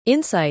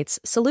Insights,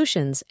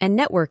 solutions, and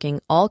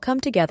networking all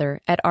come together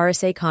at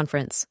RSA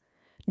Conference.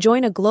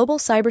 Join a global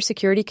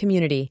cybersecurity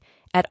community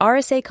at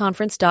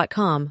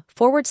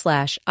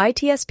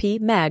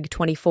rsaconference.com/ITSP Mag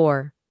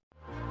 24.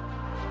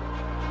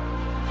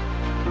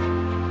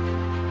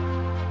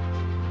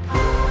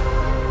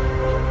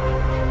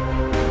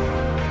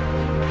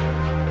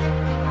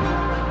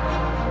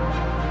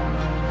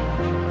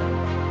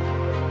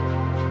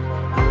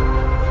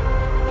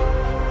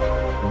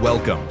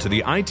 Welcome to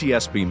the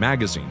ITSP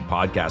Magazine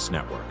Podcast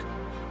Network.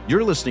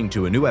 You're listening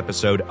to a new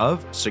episode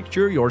of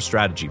Secure Your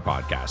Strategy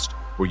Podcast,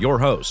 where your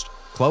host,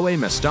 Chloé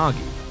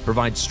Messdaghi,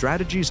 provides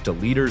strategies to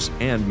leaders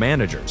and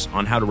managers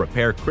on how to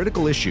repair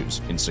critical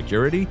issues in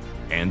security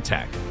and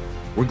tech.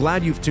 We're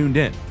glad you've tuned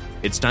in.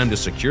 It's time to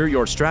secure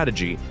your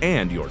strategy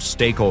and your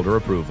stakeholder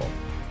approval.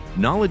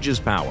 Knowledge is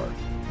power,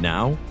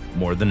 now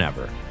more than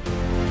ever.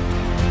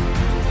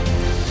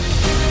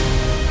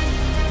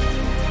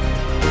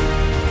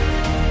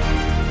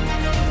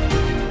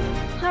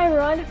 Hi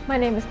everyone, my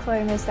name is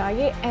Chloé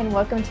Messdaghi, and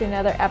welcome to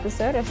another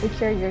episode of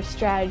Secure Your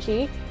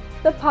Strategy,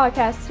 the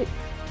podcast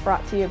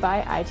brought to you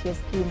by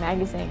ITSP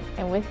Magazine.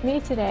 And with me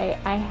today,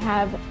 I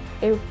have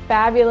a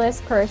fabulous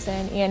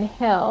person, Ian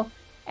Hill,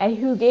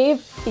 who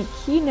gave the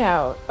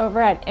keynote over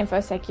at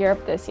InfoSec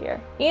Europe this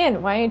year.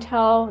 Ian, why don't you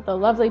tell the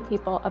lovely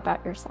people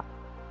about yourself?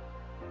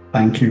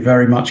 Thank you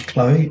very much,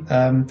 Chloé.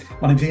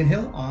 My name's Ian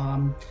Hill.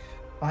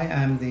 I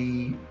am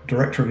the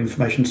Director of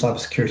Information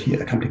Cybersecurity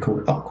at a company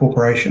called Up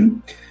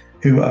Corporation,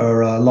 who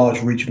are a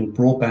large regional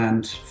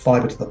broadband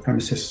fibre to the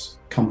premises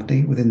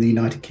company within the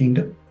United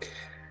Kingdom.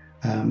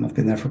 I've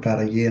been there for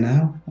about a year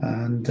now,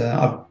 and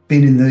I've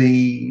been in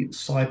the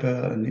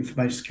cyber and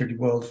information security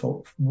world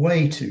for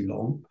way too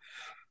long,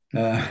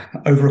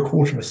 over a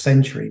quarter of a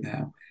century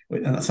now.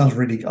 And that sounds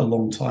really a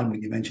long time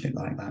when you mention it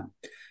like that.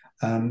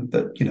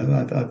 But, you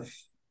know, I've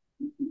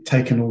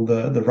taken all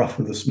the rough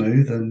with the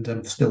smooth, and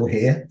I'm still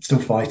here, still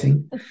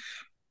fighting.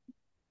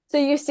 So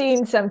you've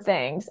seen some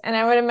things, and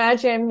I would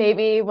imagine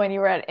maybe when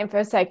you were at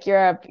InfoSec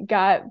Europe,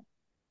 got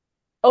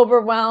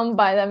overwhelmed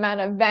by the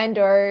amount of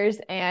vendors.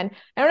 And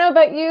I don't know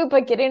about you,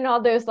 but getting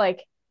all those,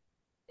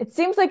 it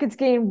seems like it's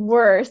getting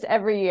worse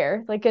every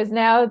year. Because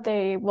now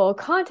they will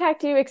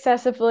contact you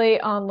excessively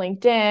on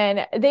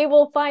LinkedIn. They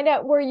will find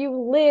out where you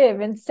live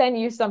and send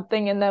you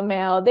something in the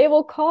mail. They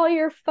will call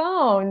your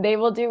phone. They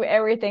will do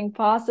everything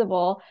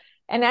possible.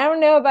 And I don't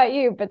know about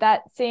you, but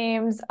that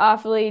seems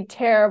awfully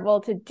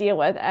terrible to deal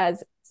with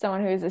as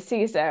someone who's a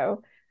CISO.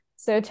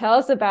 So tell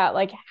us about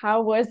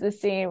how was the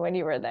scene when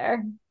you were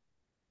there?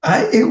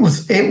 It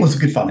was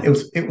good fun. It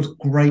was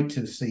great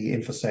to see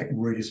InfoSec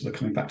really sort of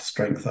coming back to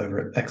strength over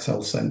at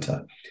Excel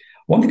Center.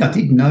 One thing I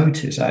did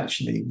notice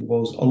actually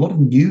was a lot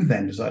of new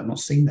vendors I had not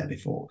seen there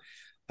before.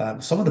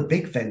 Some of the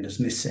big vendors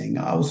missing.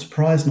 I was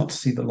surprised not to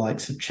see the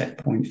likes of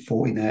Checkpoint,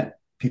 Fortinet,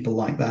 people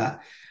like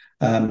that.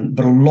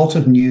 But a lot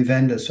of new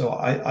vendors. So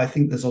I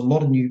think there's a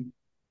lot of new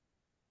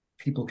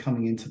people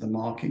coming into the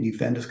market, new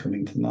vendors coming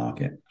into the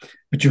market.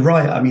 But you're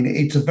right. I mean,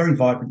 it's a very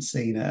vibrant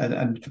scene.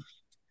 And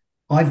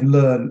I've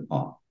learned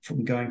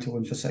from going to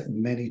InfoSec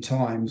many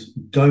times,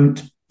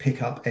 don't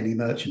pick up any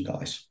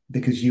merchandise,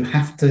 because you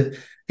have to,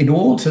 in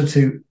order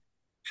to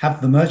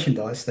have the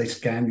merchandise, they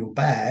scan your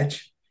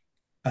badge.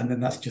 And then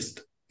that's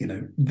just,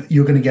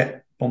 you're going to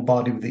get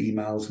bombarded with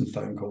emails and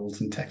phone calls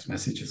and text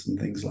messages and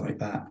things like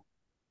that.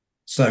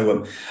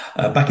 So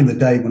back in the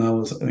day when I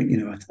was,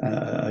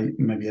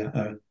 maybe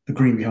a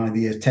green behind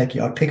the ears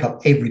techie, I'd pick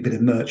up every bit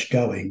of merch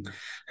going,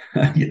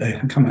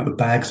 and come out with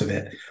bags of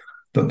it,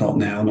 but not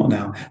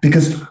now,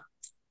 because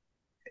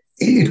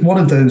it's one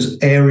of those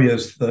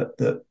areas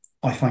that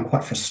I find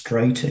quite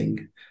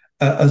frustrating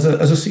as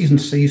a seasoned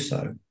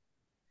CISO.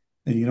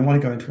 And when I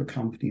go into a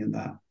company and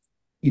that,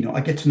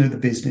 I get to know the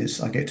business,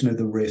 I get to know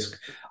the risk,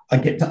 I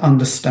get to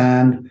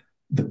understand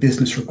the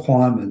business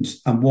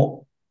requirements and what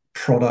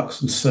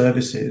products and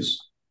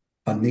services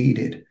are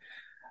needed.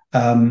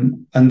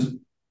 And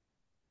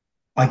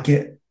I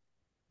get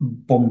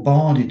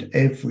bombarded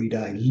every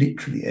day,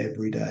 literally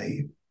every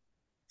day,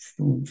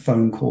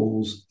 phone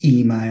calls,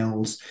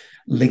 emails,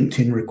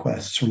 LinkedIn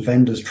requests from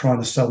vendors trying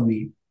to sell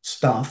me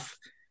stuff,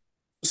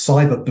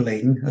 cyber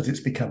bling, as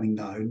it's becoming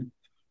known,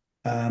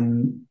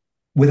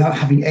 without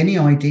having any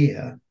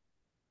idea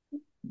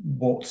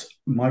what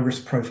my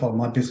risk profile,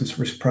 my business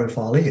risk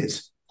profile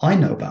is. I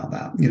know about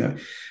that,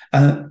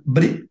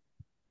 but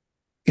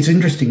it's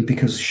interesting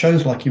because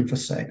shows like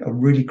InfoSec are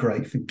really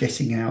great for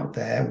getting out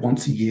there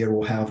once a year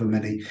or however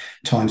many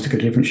times to go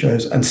to different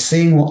shows and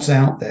seeing what's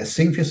out there,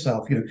 seeing for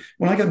yourself.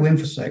 When I go to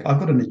InfoSec, I've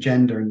got an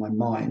agenda in my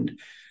mind.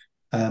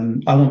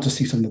 I want to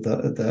see some of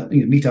the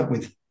meet up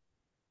with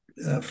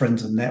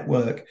friends and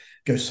network,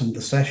 go to some of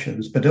the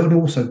sessions, but I would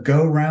also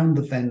go around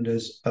the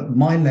vendors at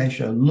my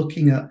leisure,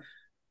 looking at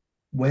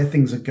where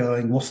things are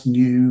going, what's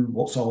new,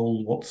 what's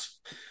old,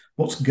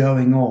 what's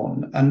going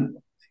on. And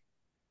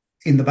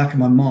in the back of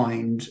my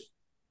mind,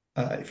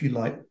 if you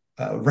like,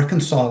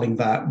 reconciling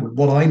that with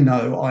what I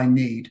know I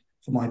need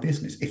for my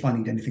business, if I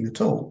need anything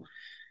at all.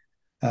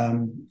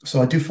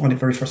 So I do find it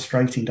very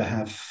frustrating to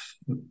have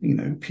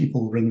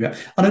people ring me up,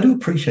 and I do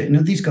appreciate,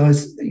 these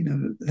guys,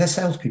 they're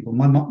salespeople.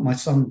 My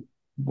son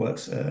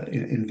works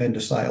in vendor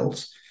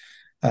sales,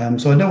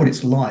 so I know what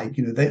it's like.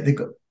 They've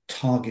got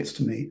targets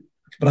to meet,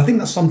 but I think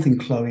that's something,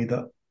 Chloe,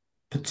 that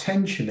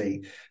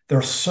potentially there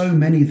are so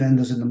many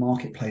vendors in the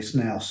marketplace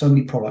now, so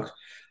many products.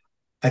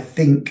 I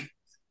think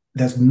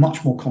there's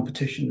much more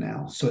competition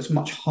now, so it's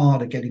much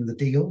harder getting the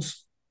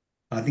deals.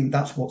 I think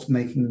that's what's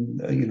making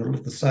a lot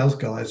of the sales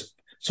guys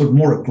sort of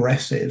more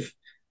aggressive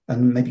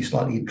and maybe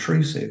slightly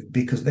intrusive,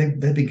 because they've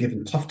been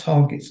given tough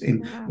targets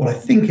in what I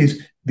think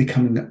is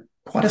becoming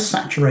quite a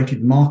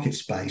saturated market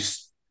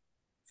space.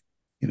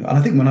 And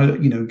I think when I go to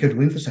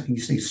InfoSec and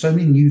you see so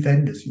many new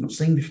vendors you've not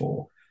seen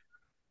before,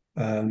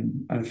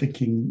 and I'm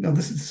thinking, no,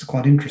 this is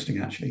quite interesting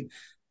actually.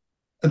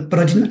 But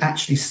I didn't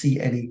actually see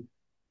any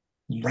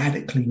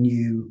radically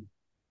new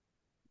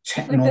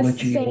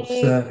technology or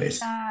service.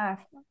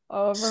 Stuff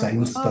over same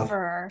and stuff.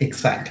 over.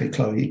 Exactly,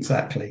 Chloe,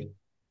 exactly.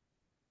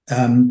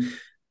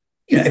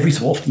 Every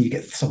so often you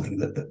get something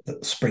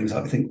that springs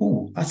up. You think,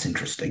 oh, that's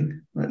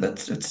interesting.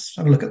 Let's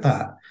have a look at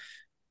that.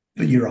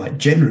 But you're right.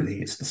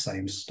 Generally, it's the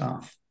same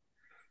stuff.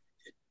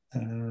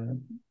 But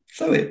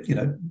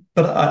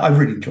I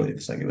really enjoyed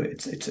it. Certainly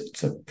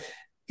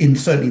in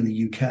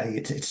the UK,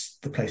 it's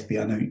the place to be.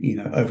 I know,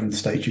 over in the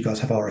States, you guys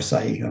have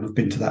RSA, and I've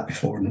been to that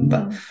before, and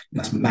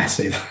that's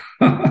massive.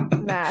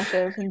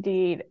 Massive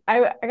indeed.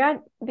 I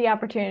got the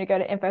opportunity to go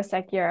to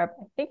InfoSec Europe.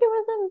 I think it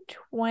was in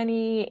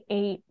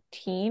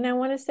 2018, I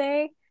want to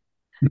say.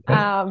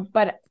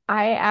 But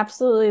I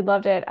absolutely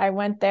loved it. I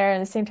went there,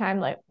 and at the same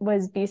time,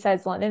 was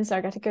B-Sides London, so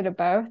I got to go to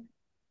both.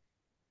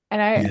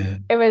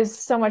 And it was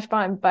so much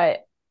fun.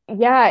 But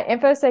yeah,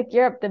 InfoSec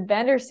Europe, the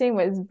vendor scene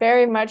was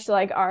very much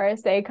like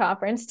RSA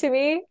conference to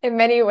me in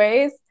many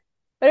ways.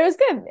 But it was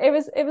good. It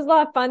was a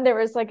lot of fun. There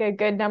was a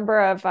good number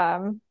of I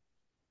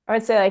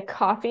would say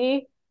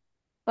coffee.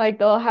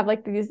 They'll have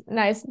these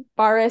nice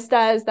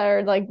baristas that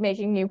are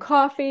making you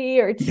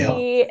coffee or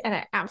tea, and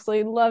I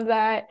absolutely love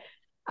that.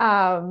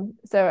 So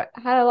I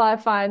had a lot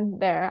of fun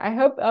there. I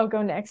hope I'll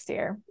go next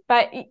year.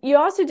 But you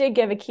also did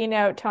give a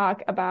keynote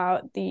talk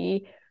about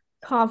the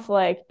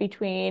conflict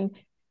between,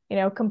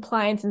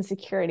 compliance and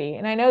security.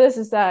 And I know this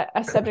is a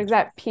subject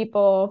that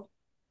people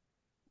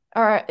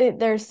are,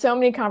 there's so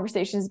many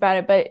conversations about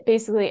it, but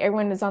basically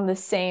everyone is on the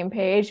same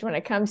page when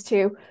it comes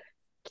to,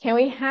 can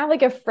we have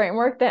a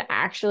framework that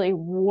actually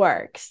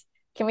works?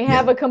 Can we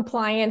have a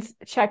compliance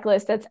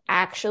checklist that's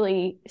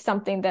actually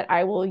something that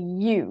I will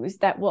use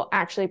that will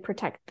actually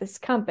protect this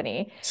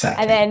company?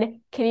 Exactly. And then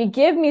can you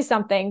give me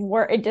something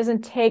where it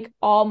doesn't take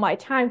all my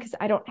time because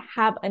I don't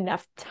have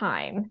enough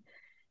time?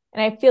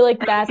 And I feel like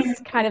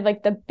that's kind of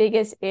the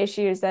biggest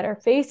issues that are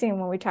facing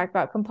when we talk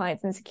about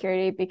compliance and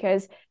security,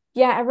 because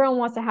everyone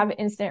wants to have an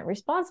incident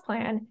response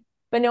plan,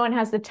 but no one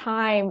has the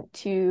time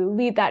to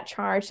lead that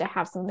charge to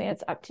have something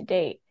that's up to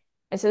date.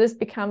 And so this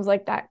becomes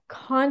that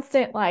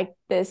constant,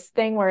 this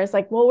thing where it's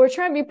well, we're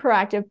trying to be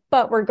proactive,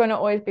 but we're going to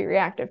always be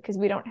reactive because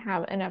we don't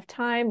have enough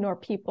time, nor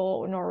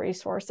people, nor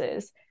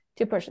resources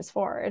to push us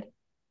forward.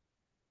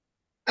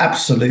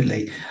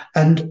 Absolutely.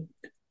 And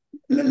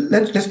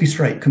let's be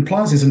straight.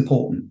 Compliance is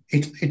important.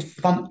 It's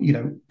fun.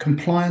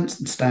 Compliance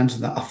and standards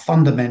that are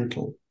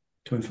fundamental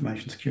to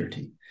information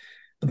security.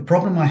 But the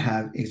problem I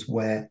have is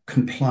where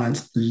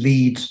compliance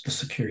leads the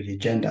security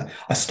agenda.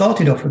 I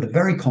started off with a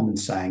very common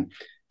saying: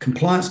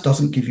 compliance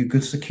doesn't give you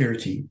good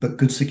security, but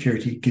good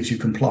security gives you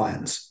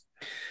compliance.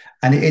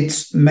 And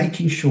it's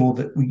making sure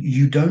that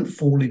you don't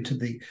fall into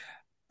the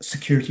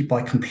security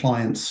by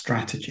compliance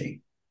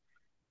strategy.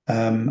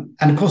 And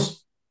of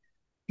course,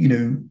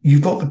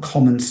 you've got the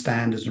common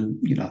standards,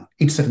 and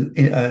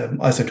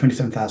ISO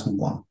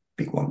 27001,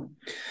 big one.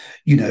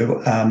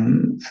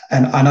 And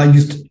I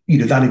used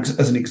that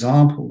as an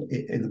example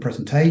in the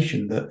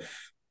presentation, that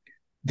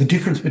the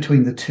difference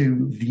between the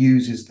two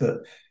views is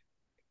that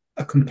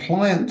a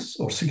compliance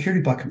or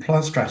security by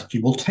compliance strategy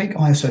will take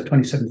ISO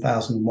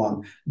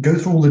 27001, go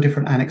through all the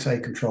different Annex A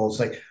controls,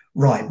 say,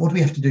 right, what do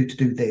we have to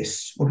do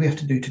this? What do we have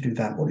to do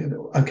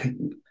that? Okay.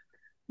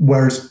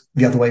 Whereas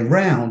the other way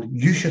around,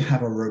 you should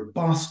have a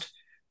robust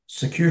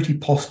security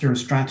posture and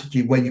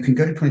strategy where you can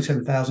go to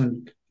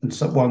 27,000 and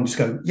someone just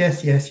go,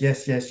 yes,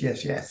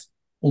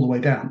 all the way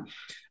down.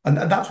 And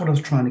that's what I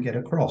was trying to get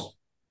across.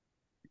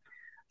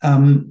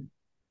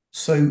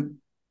 So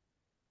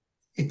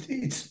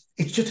it's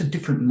just a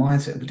different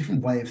mindset, a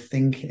different way of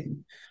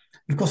thinking.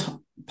 Of course,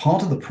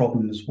 part of the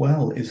problem as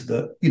well is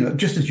that,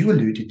 just as you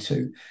alluded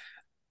to,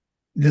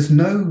 there's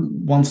no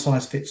one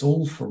size fits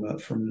all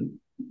from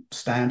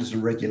standards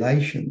and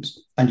regulations.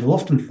 And you'll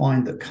often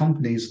find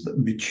that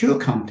mature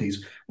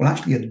companies will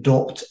actually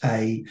adopt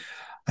their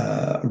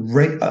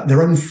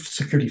own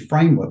security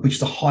framework, which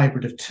is a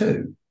hybrid of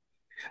two.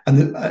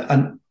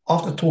 And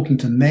after talking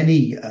to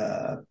many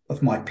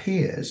of my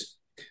peers,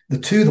 the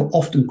two that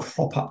often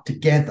crop up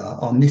together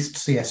are NIST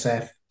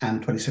CSF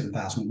and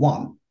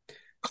 27001.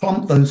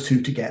 Clump those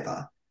two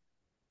together,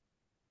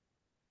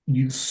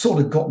 you've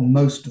sort of got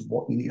most of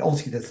what you need.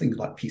 Obviously, there's things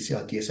like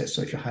PCI DSS,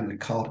 so if you're handling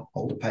card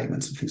holder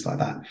payments and things like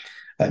that,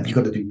 you've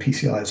got to do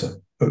PCI as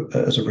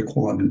as a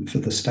requirement for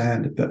the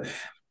standard. But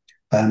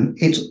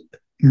it's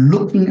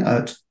looking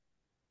at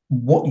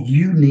what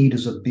you need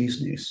as a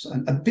business,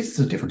 and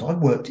businesses are different. I've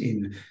worked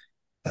in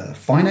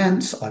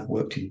finance, I've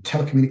worked in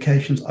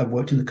telecommunications, I've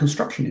worked in the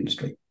construction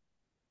industry.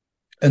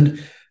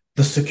 And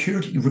the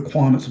security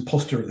requirements and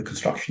posture of the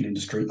construction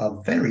industry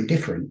are very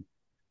different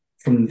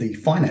from the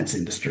finance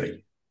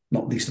industry,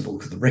 not least of all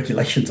because the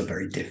regulations are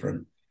very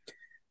different.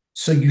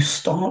 So you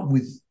start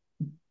with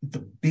the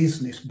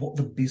business, what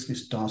the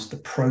business does, the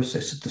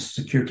process, the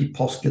security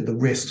posture, the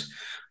risks.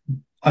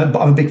 I'm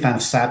a big fan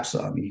of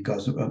SABSA. I mean, you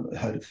guys have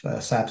heard of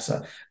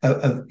SABSA,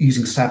 of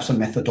using SABSA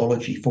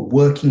methodology for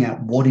working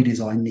out what it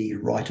is I need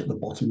right at the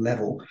bottom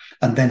level,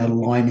 and then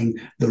aligning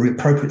the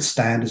appropriate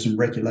standards and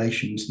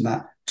regulations and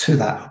that to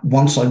that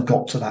once I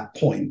got to that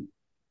point,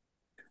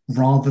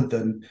 rather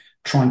than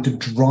trying to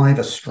drive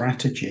a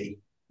strategy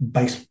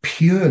based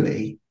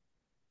purely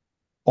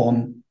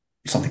on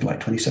something like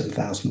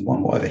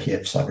 27001, whatever here,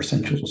 Cyber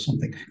Essentials or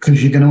something,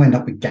 because you're going to end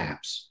up with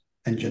gaps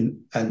and you're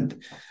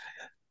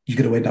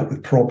going to end up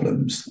with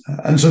problems.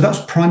 And so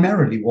that's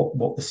primarily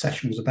what the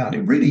session was about.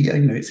 It really,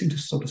 it seemed to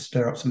sort of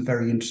stir up some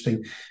very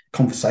interesting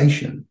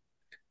conversation.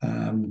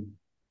 And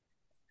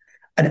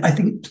I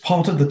think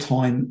part of the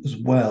time as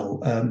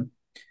well,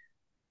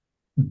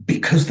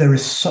 because there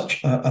is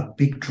such a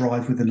big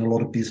drive within a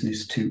lot of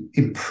business to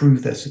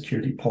improve their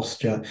security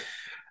posture,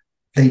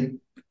 they're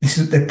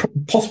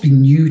possibly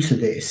new to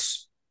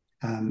this.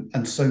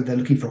 And so they're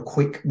looking for a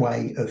quick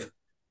way of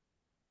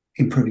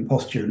improving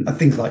posture, and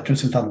things like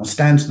 27001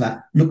 stands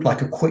that look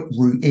like a quick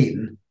route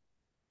in.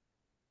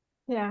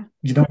 Yeah.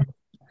 Yeah.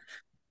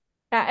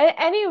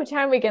 Any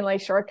time we can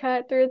like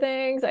shortcut through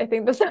things, I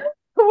think that's where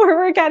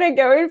we're kind of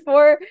going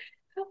for.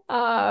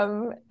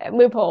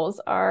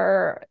 Loopholes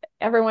are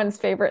everyone's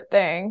favorite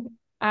thing.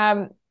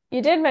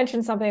 You did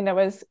mention something that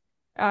was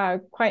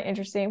quite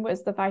interesting,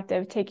 was the fact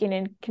of taking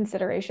in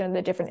consideration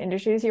the different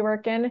industries you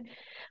work in.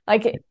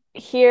 Like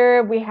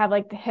here we have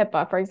like the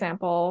HIPAA, for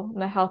example,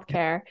 the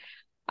healthcare.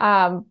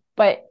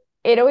 But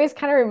it always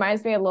kind of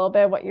reminds me a little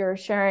bit of what you were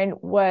sharing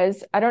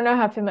was, I don't know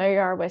how familiar you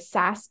are with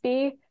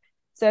SASB.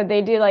 So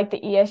they do like the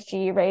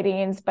ESG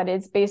ratings, but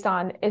it's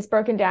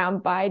broken down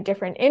by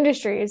different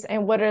industries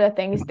and what are the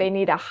things they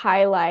need to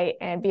highlight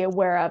and be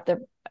aware of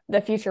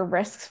the future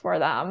risks for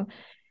them.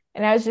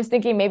 And I was just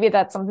thinking maybe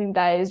that's something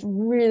that is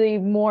really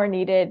more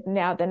needed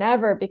now than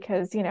ever,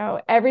 because,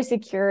 every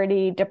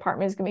security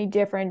department is going to be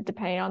different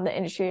depending on the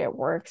industry it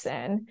works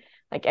in.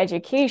 Like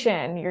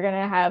education, you're going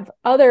to have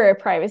other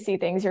privacy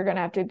things you're going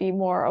to have to be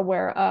more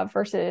aware of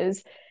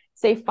versus,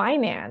 say,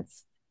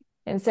 finance.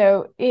 And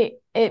so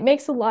it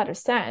makes a lot of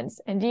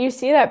sense. And do you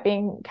see that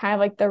being kind of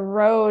like the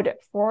road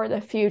for the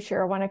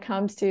future when it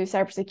comes to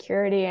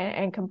cybersecurity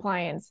and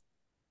compliance?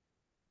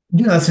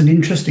 Yeah, that's an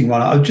interesting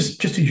one. I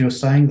just as you were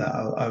saying that,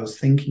 I was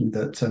thinking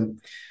that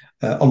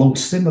along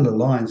similar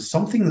lines,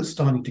 something that's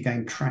starting to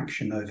gain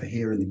traction over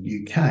here in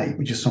the UK,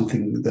 which is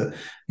something that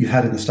you've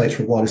had in the States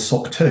for a while, is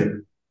SOC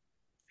 2.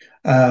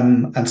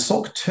 And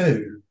SOC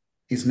 2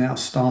 is now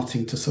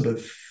starting to sort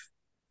of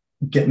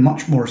get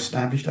much more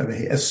established over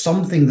here as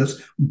something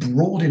that's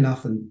broad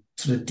enough and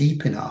sort of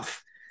deep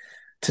enough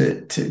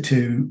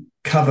to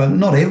cover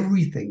not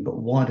everything, but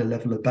wider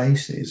level of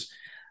bases.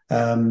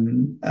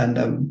 Again,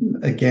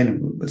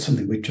 it's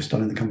something we've just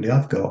done in the company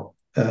I've got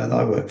that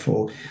I work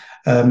for.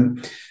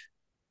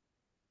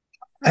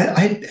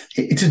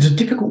 It's a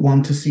difficult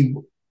one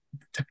to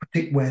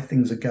predict where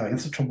things are going.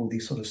 That's the trouble with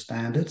these sort of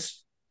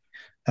standards.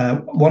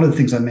 One of the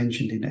things I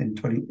mentioned in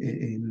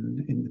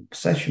the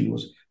session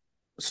was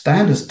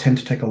standards tend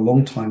to take a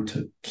long time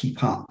to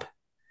keep up.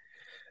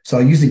 So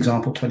I use the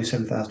example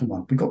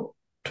 27001. We've got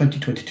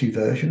 2022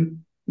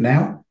 version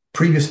now.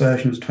 Previous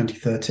version was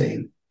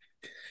 2013.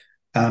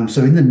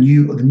 So in the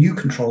new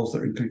controls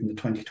that are included in the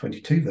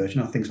 2022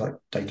 version are things like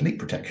data leak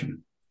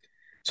protection.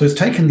 So it's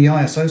taken the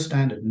ISO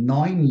standard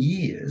 9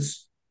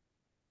 years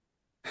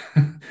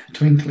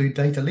to include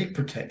data leak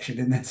protection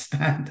in their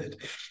standard.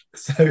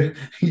 So,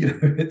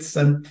 it's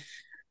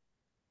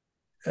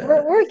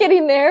we're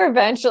getting there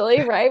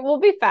eventually, right? We'll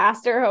be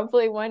faster,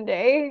 hopefully one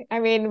day. I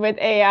mean, with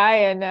AI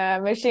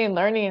and machine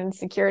learning and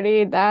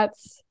security,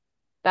 that's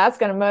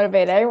going to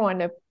motivate everyone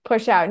to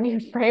push out new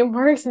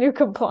frameworks, new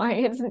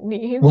compliance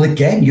needs. Well,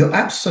 again, you're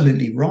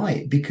absolutely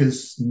right,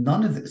 because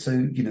none of it. So,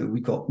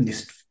 we've got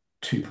NIST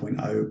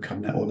 2.0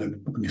 coming out, or no,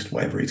 NIST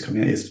whatever it's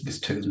coming out. It's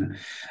NIST 2, isn't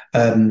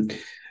it?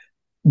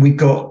 We've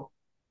got,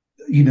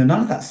 none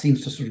of that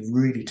seems to sort of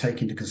really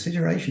take into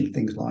consideration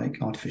things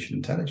like artificial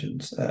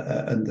intelligence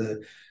and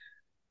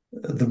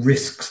the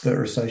risks that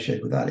are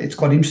associated with that. It's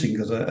quite interesting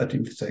because at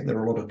InfoSec there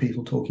are a lot of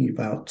people talking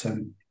about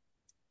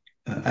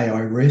AI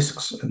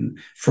risks, and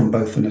from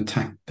both an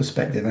attack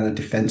perspective and a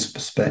defense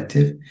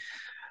perspective.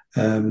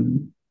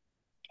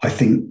 I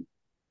think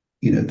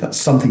that's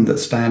something that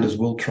standards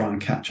will try and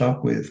catch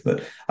up with,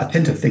 but I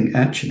tend to think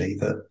actually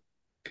that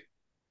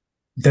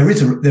there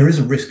is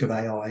a risk of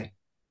AI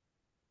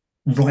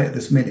right at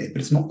this minute, but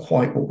it's not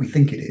quite what we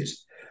think it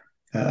is.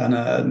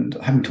 And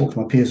having talked to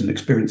my peers and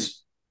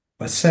experienced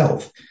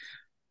myself,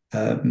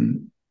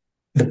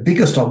 the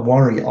biggest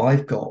worry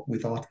I've got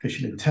with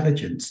artificial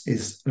intelligence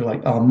is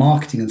like our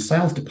marketing and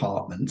sales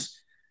departments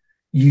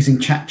using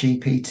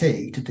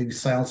ChatGPT to do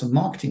sales and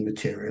marketing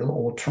material,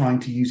 or trying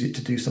to use it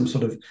to do some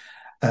sort of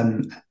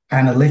um,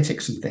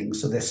 analytics and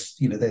things. So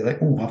they're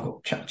like, oh, I've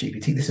got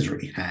ChatGPT. This is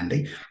really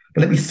handy.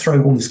 But let me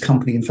throw all this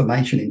company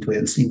information into it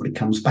and see what it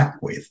comes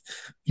back with.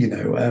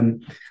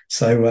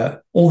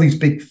 All these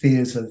big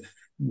fears of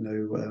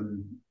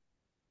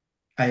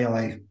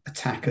AI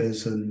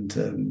attackers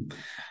and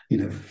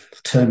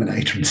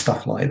Terminator and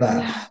stuff like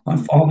that. Yeah.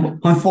 I'm far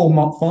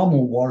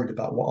more worried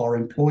about what our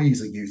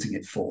employees are using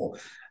it for,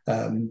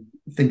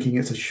 thinking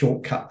it's a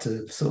shortcut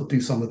to sort of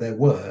do some of their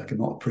work, and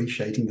not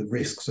appreciating the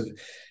risks of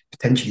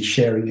potentially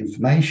sharing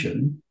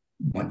information,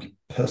 like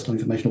personal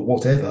information or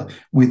whatever,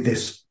 with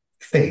this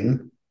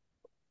thing,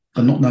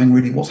 and not knowing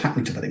really what's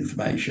happening to that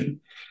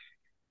information.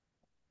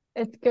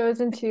 It goes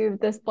into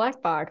this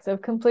black box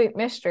of complete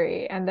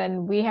mystery, and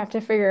then we have to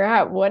figure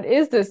out what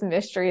is this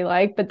mystery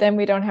like, but then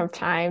we don't have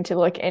time to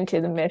look into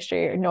the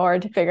mystery nor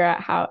to figure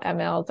out how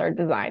MLs are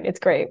designed.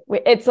 It's great.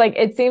 It's like,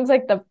 it seems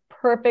like the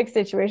perfect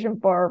situation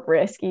for a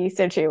risky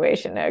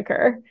situation to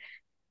occur.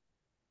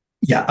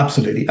 Yeah,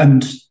 absolutely.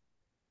 And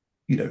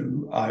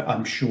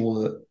I'm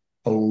sure that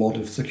a lot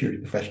of security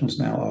professionals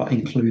now are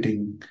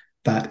including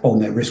that on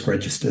their risk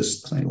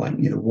registers, saying like,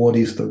 what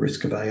is the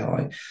risk of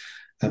AI?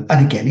 And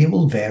again, it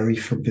will vary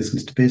from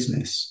business to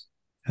business.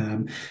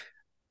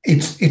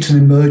 It's an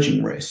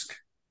emerging risk,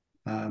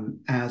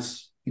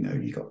 as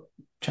you've got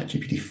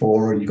ChatGPT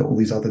 4 and you've got all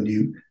these other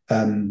new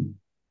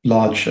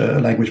large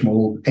language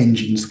model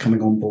engines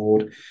coming on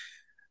board.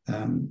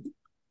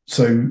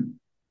 So,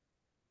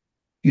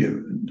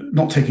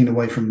 not taking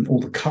away from all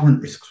the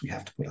current risks we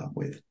have to put up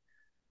with,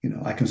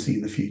 I can see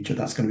in the future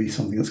that's going to be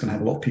something that's going to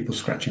have a lot of people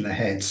scratching their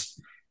heads.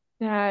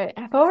 Yeah,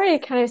 I've already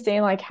kind of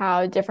seen like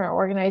how different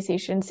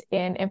organizations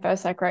in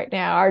InfoSec right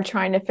now are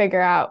trying to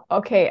figure out,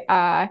 okay,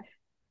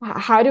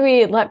 how do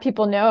we let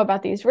people know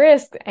about these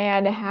risks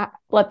and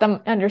let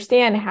them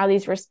understand how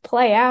these risks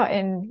play out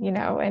in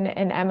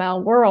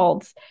ML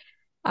worlds,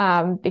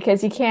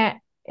 because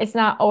it's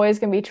not always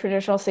going to be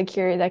traditional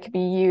security that could be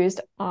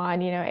used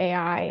on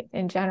AI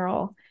in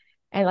general.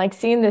 And like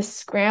seeing this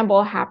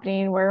scramble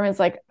happening where everyone's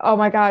like, oh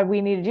my God,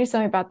 we need to do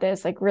something about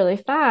this like really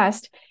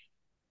fast.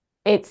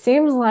 It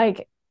seems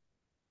like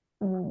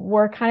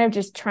we're kind of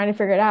just trying to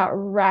figure it out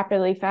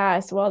rapidly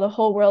fast. Well, the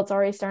whole world's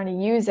already starting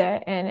to use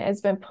it and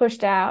it's been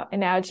pushed out, and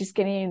now it's just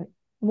getting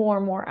more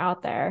and more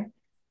out there.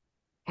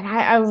 And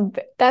I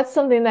that's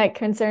something that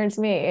concerns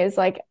me, is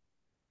like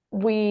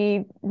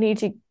we need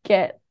to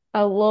get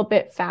a little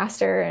bit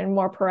faster and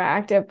more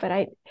proactive,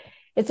 but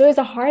it's always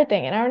a hard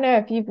thing. And I don't know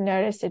if you've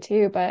noticed it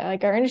too, but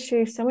like our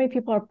industry, so many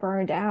people are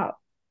burned out.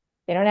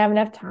 They don't have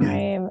enough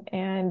time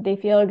and they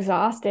feel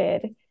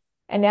exhausted.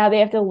 And now they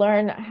have to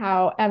learn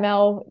how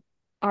ML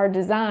are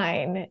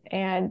designed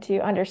and to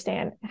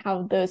understand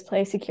how those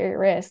play security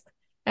risks.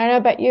 I don't know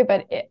about you,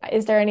 but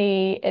is there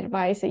any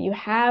advice that you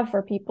have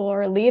for people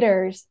or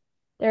leaders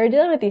that are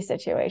dealing with these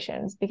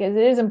situations? Because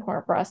it is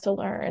important for us to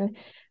learn,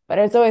 but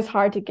it's always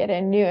hard to get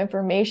in new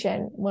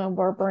information when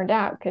we're burned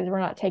out because we're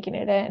not taking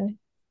it in.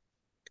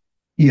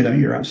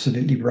 You're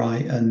absolutely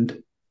right.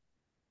 And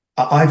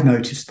I've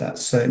noticed that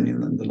certainly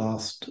in the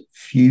last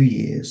few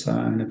years,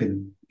 and I've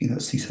been at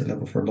CISO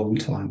level for a long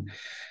time,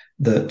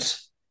 that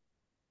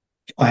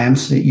I am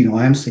seeing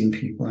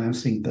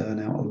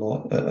burnout a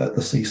lot at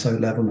the CISO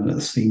level and at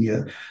the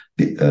senior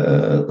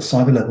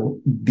cyber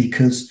level,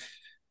 because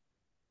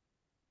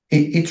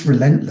it's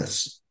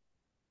relentless.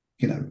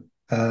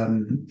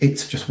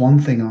 It's just one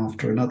thing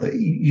after another.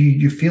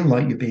 You feel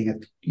like you're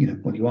being,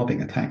 when you are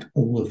being attacked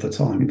all of the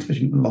time,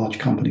 especially in large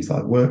companies that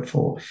I've worked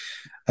for.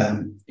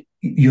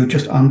 You're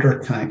just under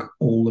attack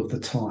all of the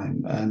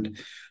time, and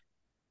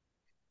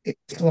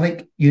it's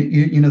like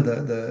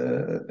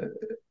the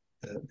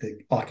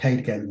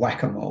arcade game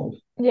Whack-A-Mole.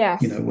 Yes,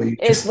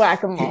 it's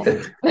Whack-A-Mole.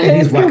 It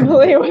is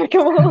completely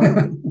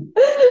Whack-A-Mole.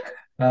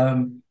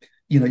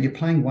 You're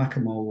playing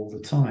Whack-A-Mole all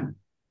the time.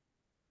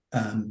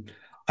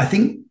 I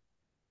think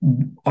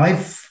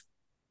I've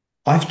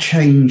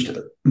changed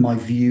my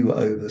view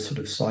over sort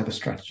of cyber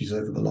strategies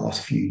over the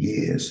last few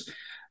years.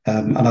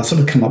 And I've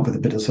sort of come up with a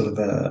bit of sort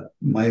of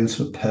my own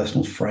sort of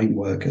personal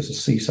framework as a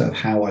CISO of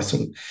how I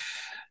sort of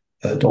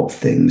adopt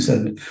things.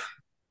 And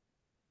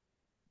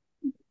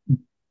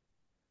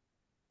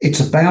it's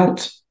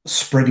about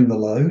spreading the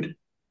load.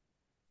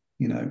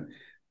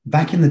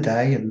 Back in the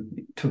day,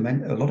 and to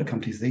a lot of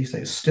companies these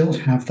days, still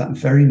have that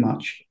very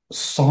much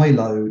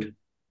siloed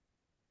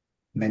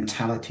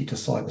mentality to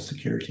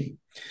cybersecurity.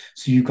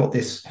 So you've got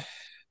this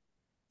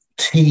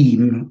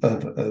team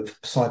of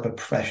cyber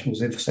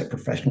professionals, InfoSec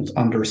professionals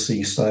under a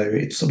CISO.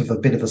 It's sort of a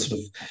bit of a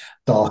sort of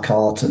dark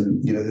art,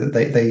 and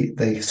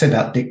they send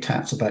out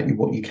diktats about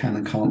what you can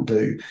and can't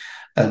do,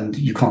 and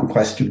you can't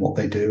question what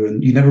they do,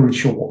 and you're never really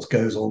sure what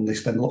goes on. They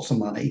spend lots of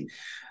money,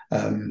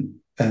 and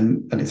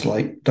it's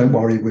like, don't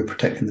worry, we're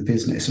protecting the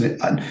business.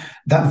 And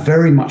that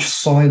very much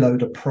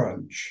siloed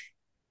approach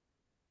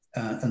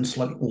and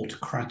slightly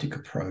autocratic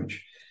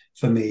approach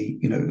for me,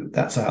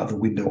 that's out of the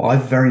window.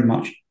 I've very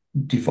much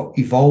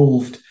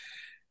evolved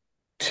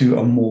to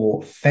a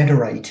more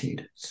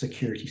federated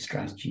security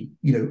strategy.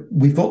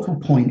 We've got to a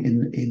point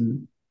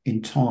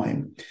in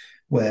time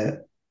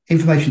where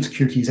information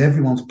security is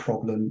everyone's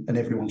problem and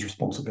everyone's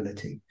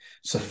responsibility.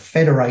 So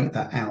federate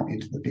that out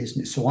into the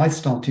business. So I've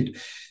started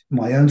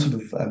my own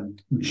sort of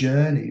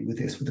journey with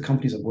this, with the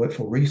companies I've worked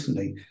for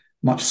recently,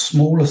 much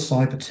smaller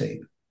cyber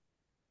team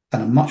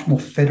and a much more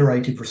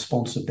federated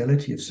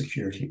responsibility of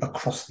security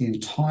across the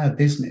entire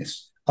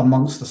business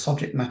amongst the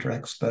subject matter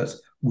experts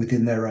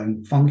within their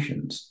own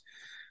functions.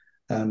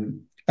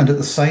 And at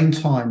the same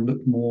time,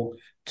 look more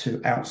to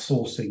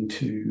outsourcing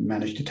to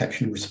manage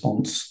detection and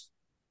response,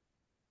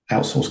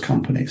 outsource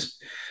companies.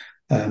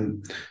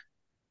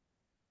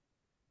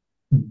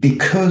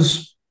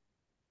 Because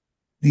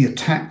the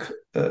attacks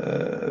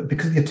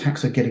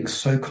are getting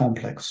so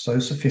complex, so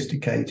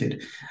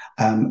sophisticated,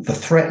 the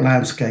threat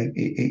landscape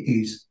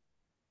is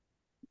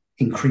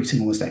increasing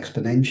almost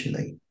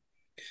exponentially.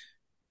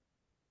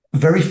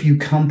 Very few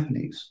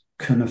companies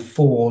can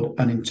afford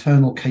an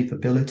internal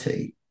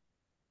capability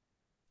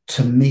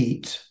to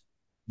meet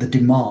the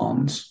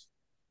demands.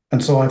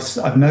 And so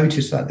I've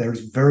noticed that there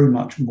is very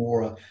much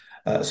more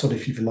sort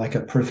of, if you like,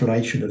 a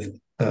proliferation of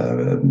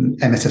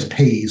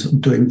MSSPs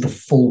doing the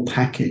full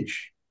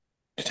package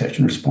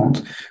detection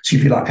response. So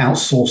if you like,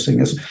 outsourcing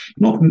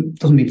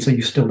doesn't mean to say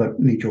you still don't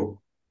need your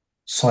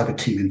cyber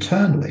team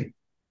internally,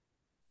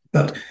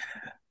 but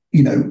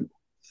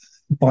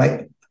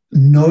by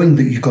knowing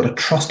that you've got a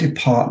trusted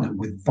partner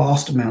with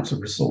vast amounts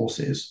of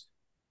resources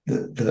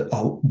that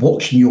are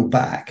watching your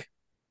back.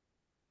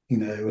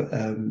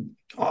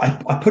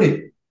 I put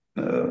it,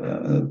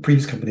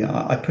 previous company,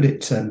 I put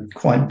it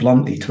quite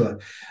bluntly to an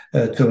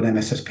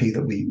MSSP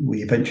that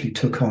we eventually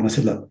took on. I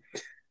said, look,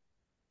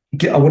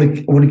 I want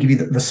to give you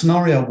the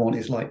scenario I want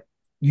is like,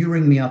 you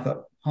ring me up at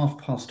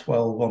 12:30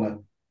 on a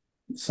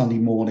Sunday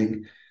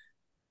morning.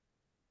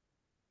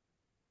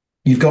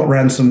 You've got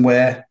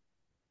ransomware.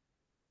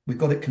 We've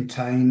got it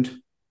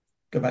contained.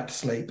 Go back to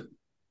sleep.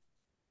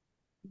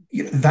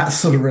 That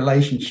sort of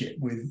relationship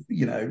with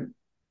an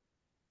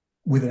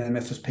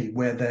MSSP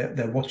where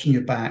they're watching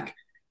your back.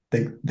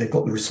 They've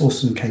got the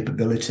resources and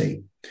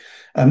capability.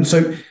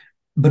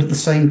 But at the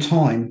same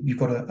time, you've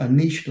got a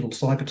niche little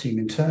cyber team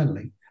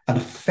internally and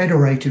a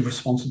federated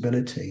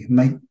responsibility,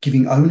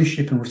 giving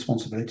ownership and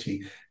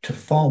responsibility to a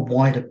far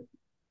wider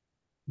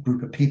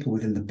group of people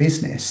within the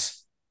business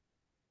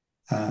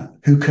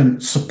who can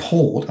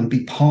support and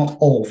be part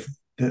of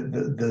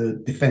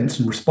the defense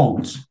and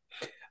response.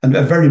 And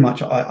very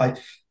much,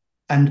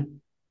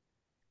 and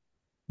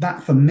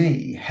that for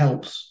me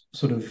helps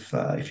sort of,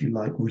 if you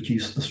like,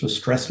 reduce the sort of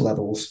stress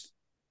levels.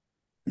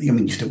 I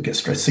mean, you still get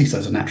stressed.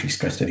 CISOs are naturally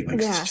stressed anyway.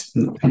 Yeah.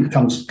 It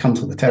comes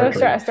with the territory. So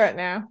stressed right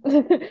now.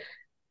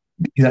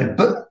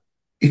 But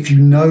if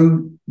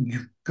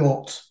you've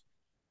got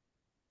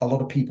a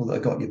lot of people that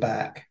have got your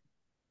back,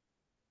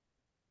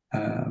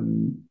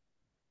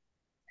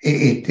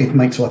 it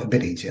makes life a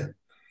bit easier.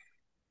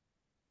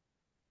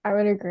 I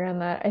would agree on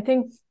that. I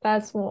think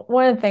that's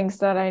one of the things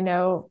that I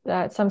know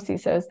that some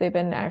CISOs, they've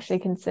been actually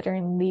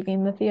considering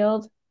leaving the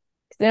field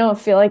because they don't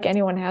feel like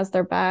anyone has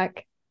their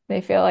back. They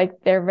feel like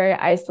they're very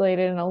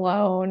isolated and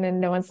alone and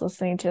no one's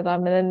listening to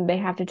them. And then they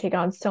have to take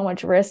on so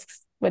much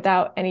risks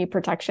without any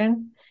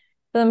protection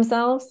for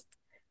themselves.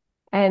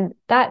 And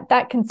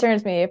that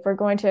concerns me if we're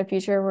going to a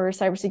future where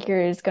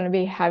cybersecurity is going to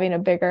be having a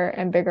bigger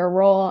and bigger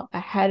role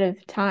ahead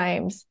of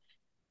times.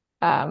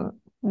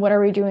 What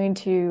are we doing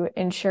to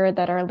ensure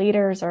that our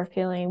leaders are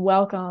feeling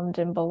welcomed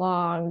and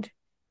belonged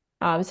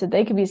so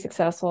they can be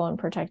successful in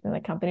protecting the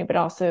company, but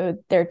also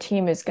their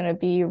team is going to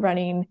be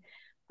running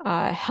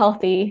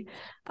healthy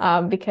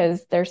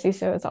because their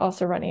CISO is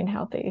also running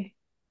healthy?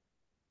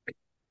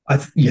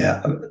 That's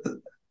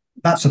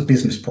a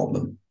business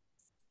problem.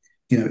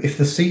 If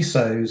the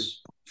CISOs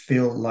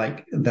feel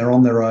like they're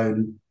on their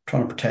own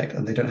trying to protect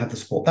and they don't have the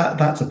support,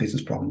 that's a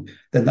business problem.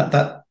 Then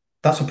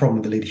that's a problem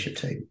with the leadership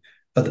team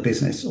of the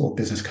business or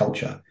business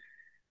culture.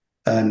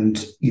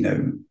 And,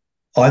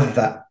 either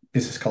that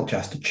business culture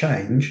has to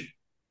change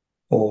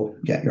or,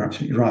 you're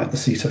absolutely right, the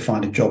CISO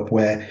find a job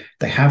where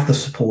they have the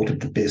support of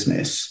the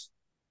business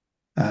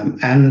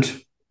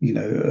and,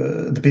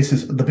 the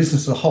business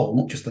as a whole,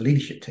 not just the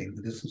leadership team,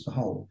 the business as a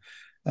whole.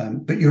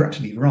 But you're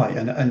absolutely right.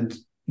 And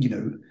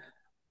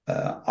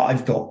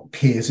I've got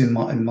peers in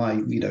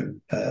my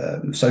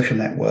social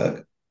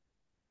network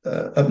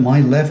at my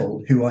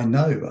level who I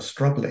know are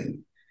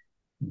struggling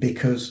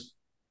because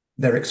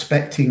they're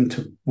expecting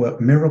to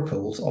work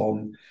miracles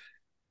on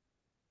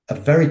a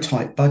very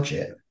tight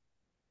budget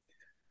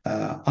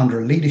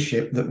under a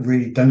leadership that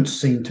really don't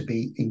seem to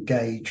be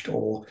engaged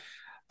or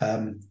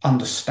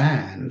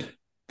understand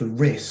the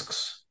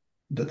risks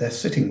that they're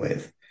sitting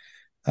with.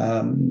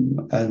 I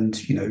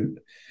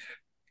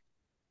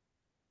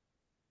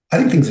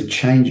think things are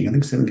changing. I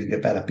think things are going to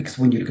get better because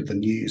when you look at the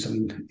news, I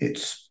mean,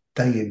 it's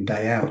day in,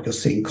 day out, you're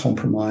seeing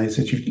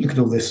compromises. You look at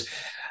all this,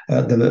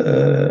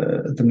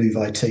 the Move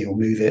IT or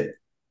Move It.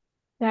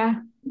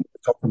 Yeah.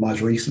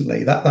 compromise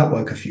recently. That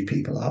woke a few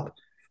people up.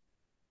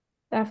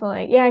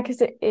 Definitely. Yeah,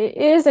 because it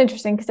is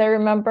interesting because I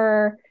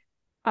remember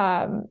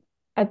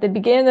at the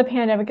beginning of the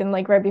pandemic and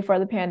like right before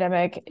the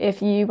pandemic,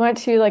 if you went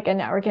to like a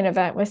networking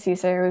event with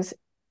CISOs,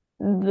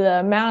 the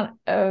amount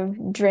of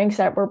drinks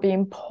that were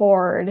being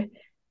poured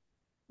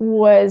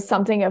was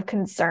something of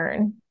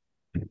concern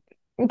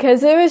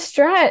because it was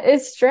stress.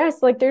 It's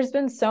stress. Like there's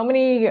been so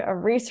many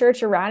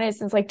research around it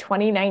since like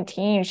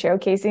 2019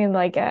 showcasing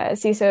like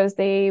CISOs,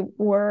 they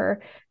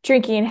were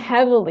drinking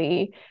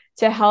heavily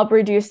to help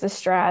reduce the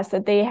stress,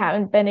 that they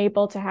haven't been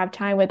able to have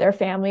time with their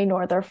family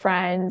nor their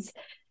friends.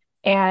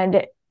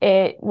 And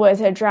it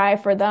was a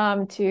drive for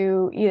them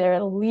to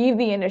either leave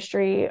the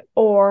industry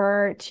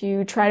or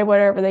to try to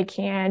whatever they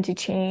can to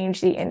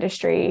change the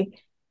industry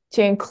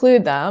to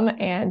include them,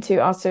 and to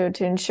also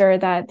to ensure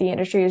that the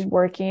industry is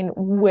working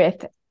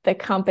with the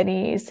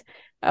companies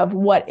of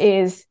what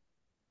is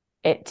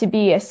it to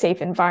be a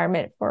safe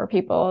environment for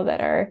people that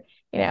are,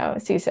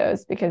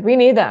 CISOs, because we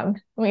need them.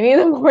 We need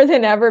them more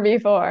than ever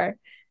before.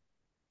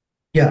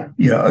 Yeah,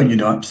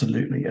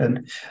 absolutely.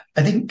 And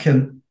I think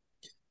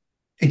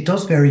it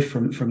does vary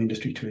from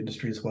industry to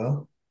industry as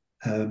well.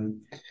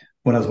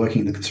 When I was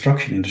working in the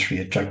construction industry,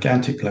 a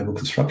gigantic global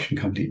construction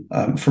company,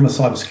 from a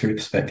cybersecurity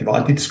perspective,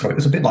 I did describe it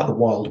as a bit like the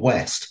Wild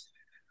West.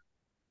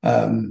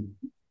 And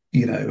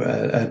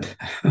I'd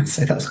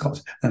say that's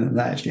quite, and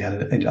they actually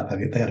ended up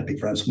having, they had a big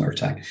ransomware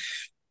attack.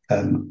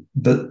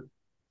 But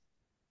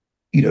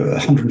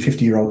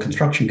 150-year-old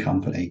construction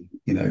company,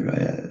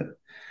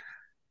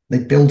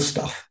 they build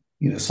stuff.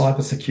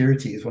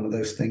 Cybersecurity is one of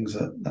those things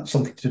that's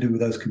something to do with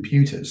those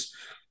computers.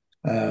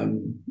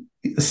 And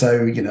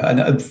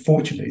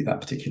unfortunately,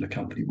 that particular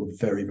company were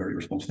very, very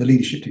responsive. The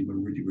leadership team were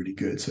really, really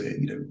good. So,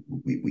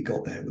 we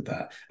got there with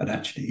that. And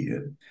actually,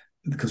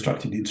 the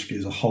construction industry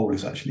as a whole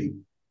is actually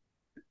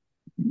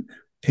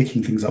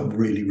picking things up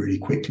really, really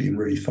quickly and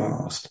really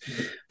fast.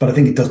 But I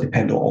think it does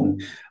depend on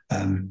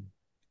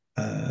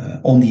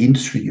the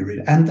industry you're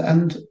in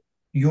and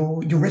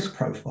your risk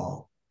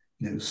profile.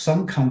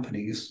 Some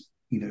companies,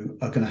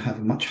 are going to have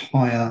a much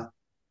higher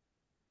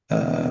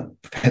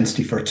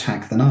propensity for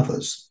attack than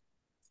others.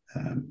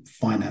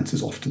 Finance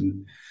is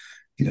often,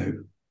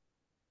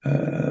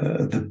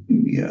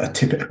 a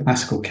typical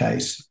classical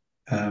case.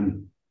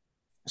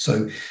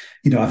 So,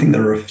 I think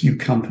there are a few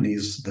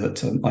companies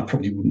that I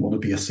probably wouldn't want to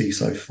be a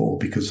CISO for,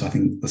 because I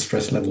think the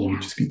stress level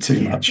would just be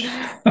too much.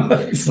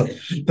 But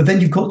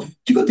then you've got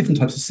different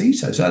types of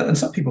CISOs, and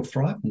some people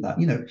thrive on that.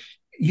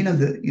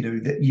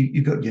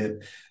 You've got your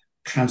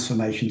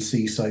transformation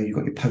CISO, you've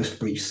got your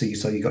post-breach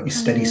CISO, you've got your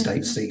steady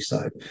state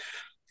CISO.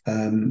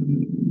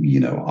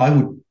 I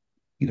would,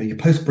 your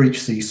post-breach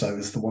CISO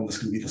is the one that's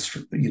going to be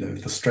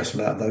the stressful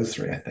out of those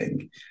three, I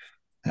think.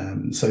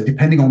 So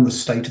depending on the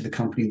state of the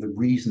company and the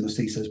reason the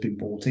CISO has been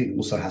brought in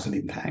also has an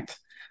impact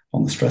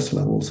on the stress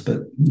levels.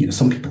 But,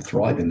 some people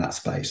thrive in that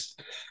space.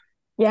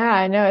 Yeah,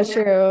 I know, it's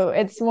true.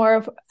 It's more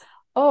of,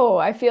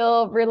 I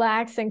feel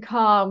relaxed and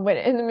calm when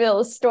in the middle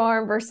of a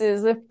storm,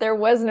 versus if there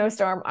was no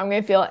storm, I'm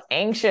going to feel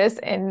anxious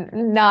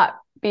and not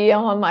be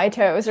on my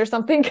toes or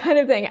something kind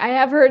of thing. I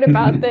have heard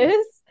about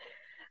this.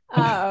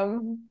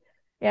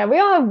 Yeah, we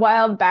all have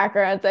wild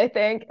backgrounds, I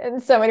think, in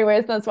so many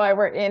ways. That's why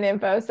we're in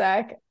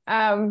InfoSec.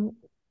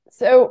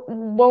 So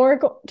when we're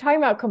talking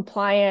about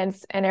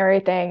compliance and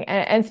everything,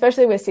 and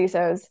especially with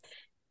CISOs,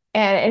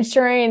 and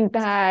ensuring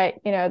that,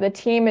 the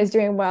team is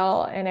doing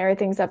well and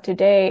everything's up to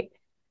date,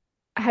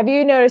 have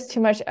you noticed too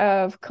much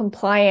of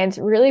compliance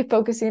really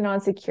focusing on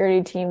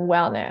security team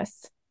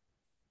wellness?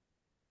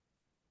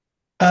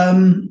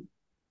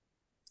 That's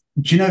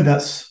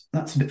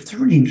a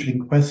really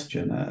interesting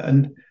question,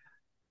 and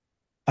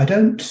I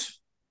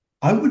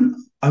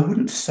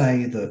wouldn't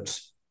say that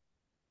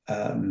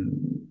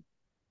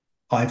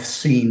I've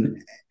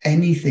seen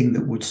anything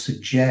that would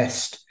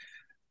suggest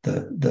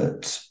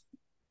that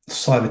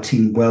cyber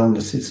team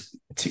wellness is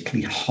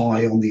particularly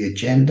high on the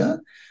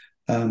agenda.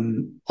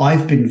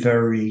 I've been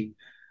very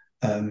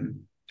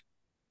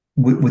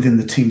within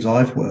the teams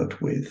I've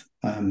worked with.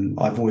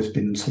 I've always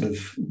been sort of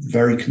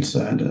very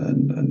concerned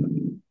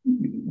and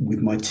with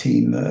my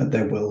team,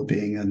 their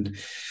well-being, and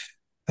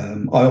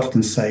I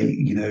often say,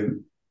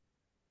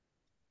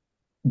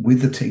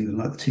 with the team,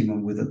 like the team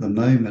I'm with at the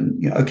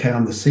moment, okay,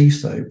 I'm the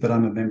CISO, but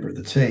I'm a member of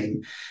the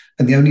team.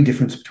 And the only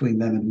difference between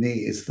them and me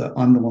is that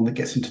I'm the one that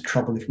gets into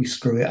trouble if we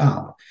screw it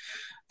up.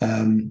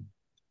 And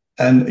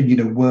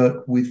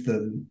work with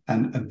them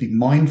and be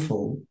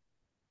mindful.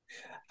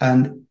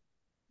 And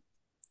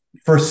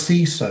for a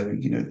CISO,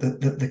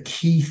 the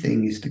key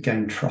thing is to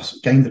gain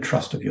the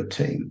trust of your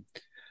team.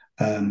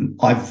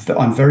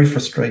 I'm very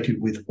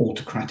frustrated with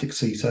autocratic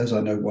CISOs.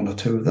 I know one or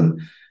two of them.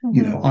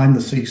 Mm-hmm. I'm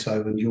the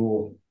CISO and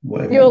you're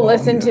whatever. You'll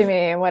listen to me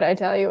and what I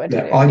tell you what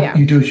to do.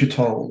 You do as you're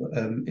told.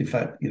 In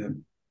fact,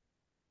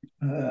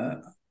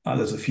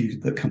 there's a few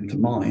that come to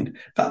mind.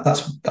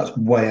 That's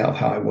way out of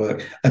how I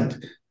work.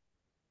 And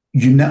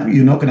you're not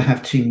going to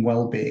have team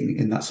well-being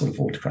in that sort of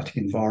autocratic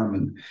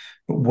environment.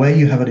 But where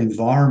you have an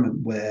environment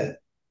where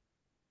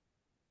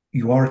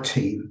you are a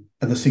team,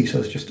 and the CISO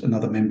is just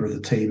another member of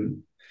the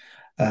team,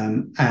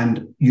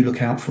 and you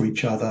look out for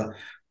each other.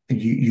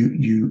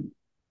 You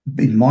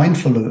be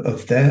mindful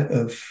of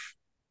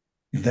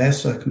their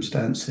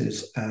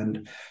circumstances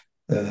and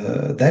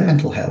their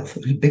mental health.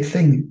 It's a big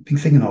thing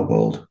in our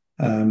world,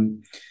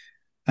 and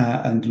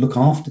look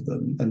after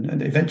them.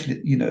 And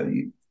eventually,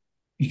 you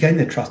gain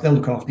their trust. They'll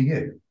look after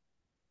you.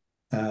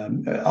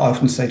 I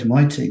often say to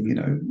my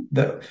team,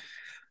 that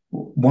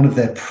one of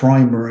their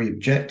primary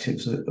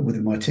objectives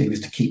within my team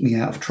is to keep me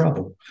out of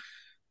trouble.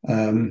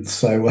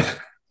 So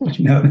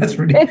that's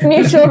really it's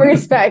mutual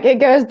respect. It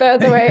goes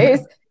both ways.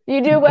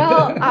 You do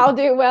well, I'll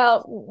do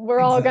well. We're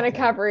all going to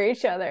cover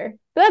each other.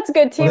 That's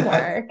good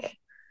teamwork.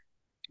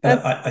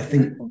 I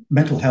think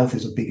mental health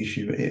is a big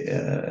issue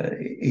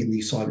in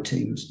these cyber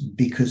teams,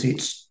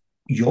 because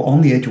you're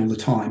on the edge all the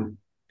time.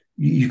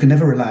 You can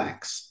never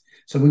relax.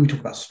 So when we talk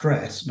about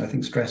stress, and I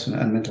think stress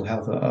and mental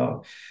health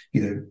are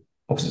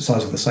opposite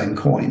sides of the same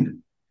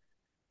coin.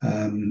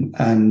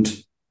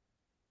 And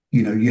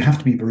you have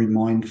to be very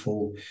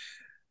mindful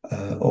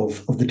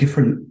of the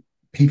different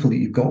people that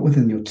you've got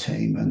within your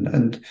team.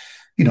 And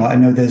I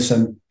know there's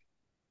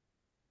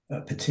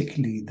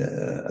particularly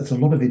there's a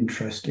lot of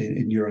interest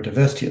in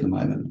neurodiversity at the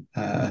moment,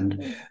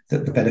 and the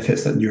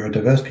benefits that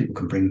neurodiverse people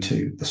can bring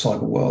to the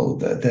cyber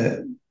world.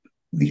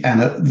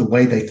 The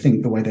way they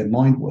think, the way their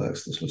mind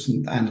works, the sort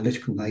of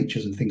analytical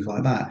natures and things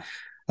like that,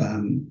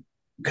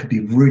 could be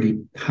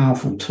really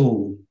powerful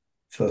tool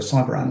for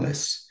cyber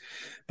analysts.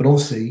 But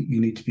obviously, you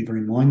need to be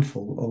very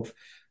mindful of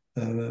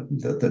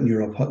that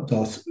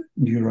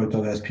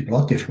neurodiverse people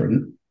are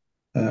different,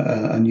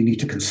 and you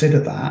need to consider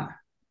that,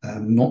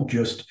 not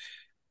just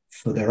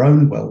for their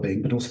own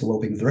well-being, but also the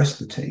well-being of the rest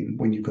of the team.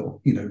 When you've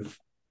got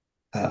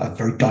a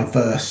very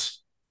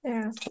diverse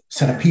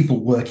set of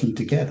people working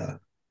together,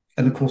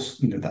 and of course,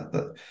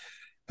 that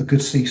a good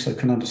CISO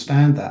can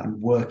understand that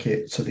and work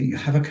it so that you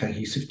have a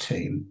cohesive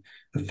team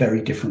of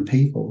very different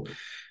people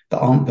that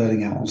aren't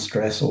burning out on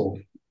stress or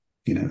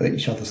at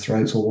each other's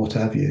throats or what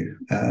have you,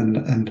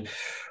 and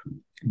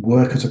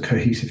work as a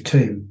cohesive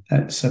team.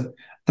 That's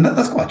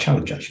quite a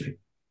challenge, actually.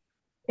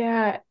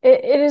 Yeah,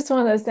 it is one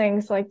of those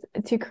things, like,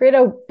 to create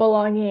a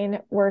belonging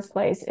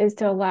workplace is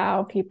to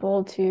allow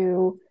people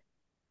to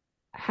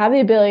have the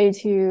ability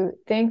to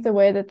think the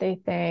way that they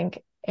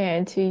think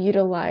and to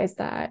utilize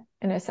that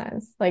in a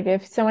sense. Like,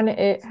 if someone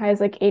has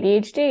like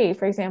ADHD,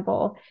 for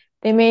example,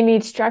 they may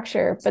need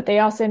structure, but they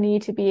also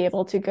need to be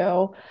able to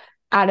go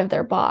out of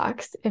their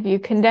box. If you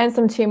condense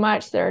them too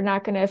much, they're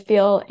not going to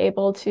feel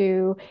able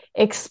to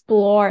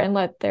explore and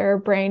let their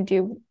brain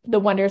do the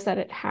wonders that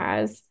it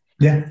has.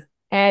 Yeah.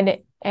 And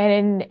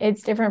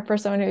it's different for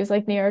someone who's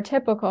like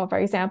neurotypical, for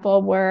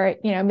example, where,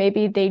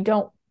 maybe they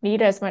don't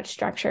need as much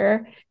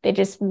structure. They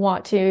just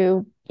want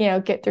to,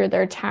 get through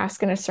their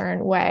task in a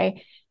certain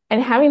way.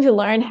 And having to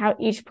learn how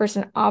each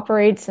person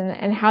operates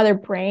and how their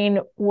brain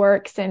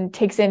works and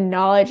takes in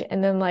knowledge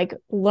and then like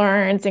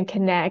learns and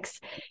connects.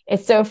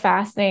 It's so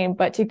fascinating.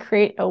 But to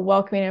create a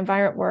welcoming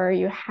environment where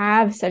you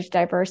have such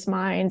diverse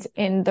minds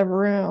in the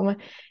room,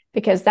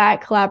 because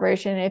that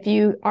collaboration, if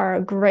you are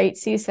a great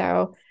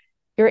CISO,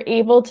 you're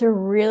able to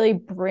really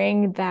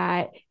bring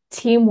that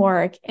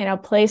teamwork in a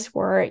place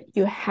where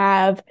you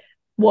have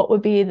what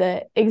would be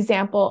the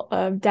example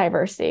of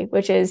diversity,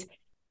 which is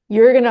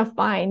you're going to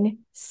find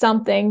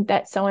something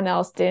that someone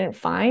else didn't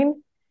find.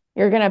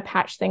 You're going to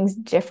patch things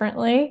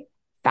differently,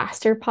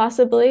 faster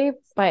possibly,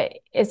 but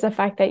it's the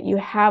fact that you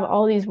have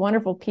all these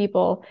wonderful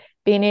people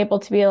being able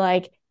to be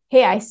like,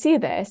 hey, I see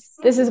this.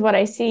 This is what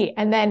I see.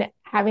 And then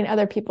having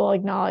other people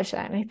acknowledge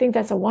that. And I think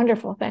that's a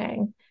wonderful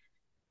thing.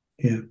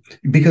 Yeah,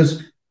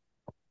 because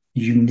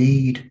you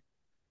need,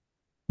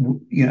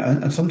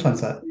 and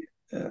sometimes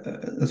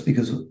that's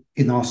because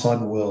in our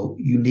cyber world,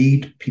 you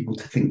need people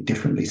to think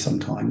differently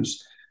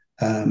sometimes,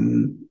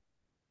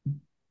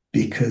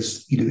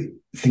 because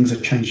things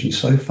are changing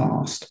so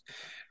fast,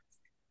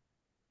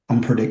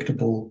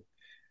 unpredictable,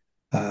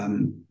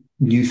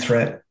 new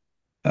threat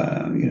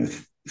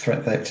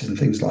vectors and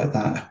things like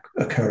that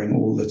occurring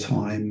all the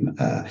time.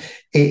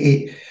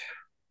 It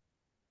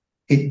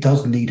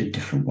does need a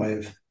different way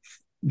of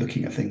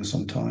looking at things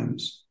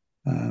sometimes,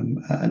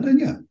 and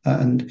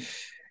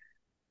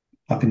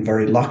I've been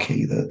very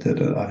lucky that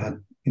I've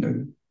had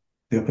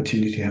the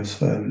opportunity to have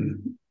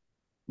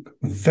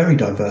very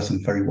diverse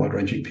and very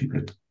wide-ranging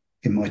people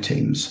in my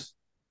teams,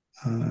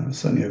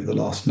 certainly over the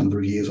last number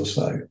of years or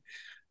so.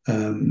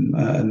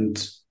 And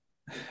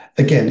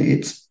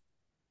again,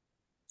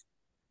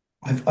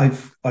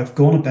 I've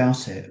gone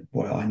about it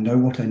where I know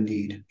what I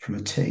need from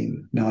a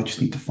team. Now I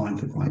just need to find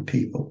the right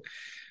people.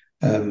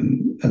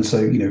 And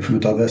so, from a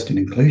diversity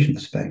and inclusion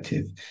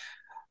perspective,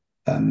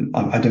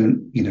 I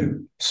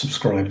don't,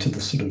 subscribe to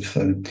the sort of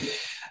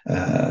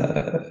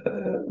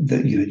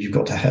that you've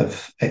got to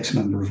have X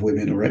number of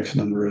women or X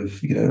number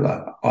of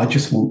I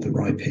just want the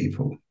right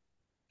people.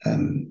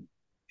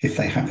 If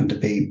they happen to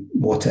be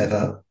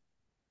whatever,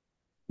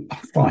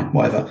 fine,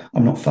 whatever.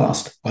 I'm not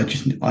fast.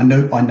 I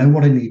know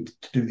what I need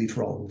to do these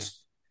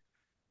roles.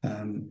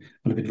 And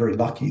I've been very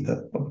lucky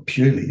that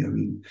purely,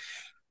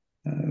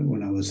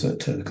 when I was at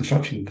the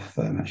construction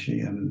firm,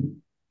 actually,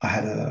 I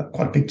had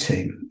quite a big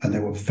team, and they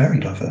were very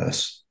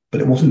diverse.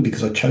 But it wasn't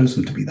because I chose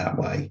them to be that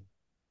way.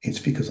 It's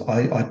because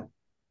I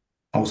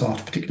was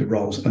asked particular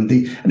roles, and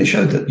it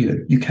showed that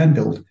you can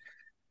build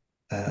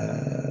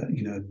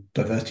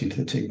diversity into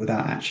the team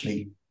without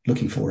actually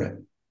looking for it.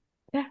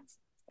 Yeah,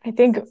 I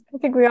think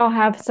we all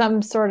have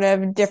some sort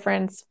of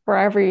difference for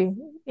every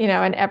in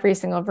every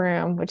single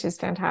room, which is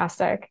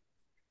fantastic.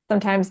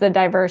 Sometimes the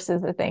diverse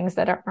is the things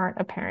that aren't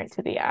apparent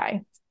to the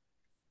eye.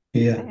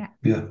 Yeah,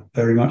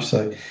 very much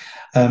so.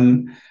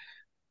 So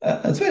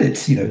it's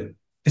it's an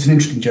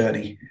interesting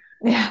journey.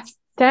 Yeah,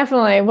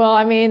 definitely. Well,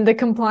 I mean, the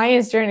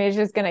compliance journey is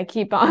just going to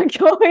keep on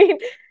going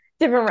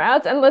different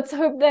routes, and let's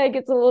hope that it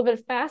gets a little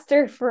bit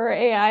faster for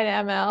AI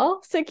and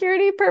ML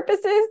security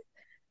purposes.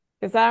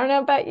 Because I don't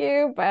know about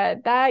you,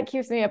 but that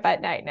keeps me up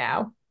at night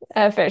now,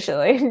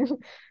 officially.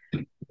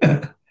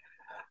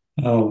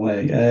 Oh,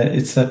 way.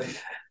 It's I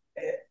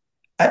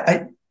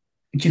I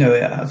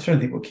was trying to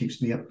think what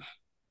keeps me up.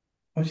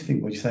 What do you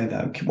think when you say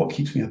that? What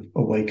keeps me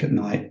awake at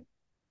night?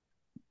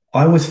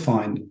 I always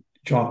find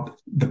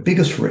the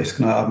biggest risk,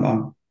 and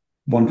I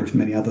wonder if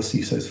many other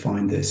CISOs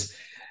find this.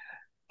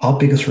 Our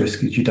biggest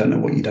risk is you don't know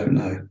what you don't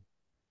know,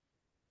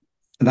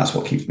 and that's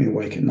what keeps me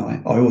awake at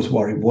night. I always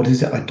worry, what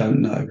is it I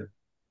don't know?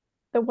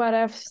 The what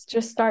ifs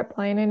just start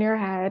playing in your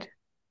head.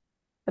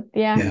 But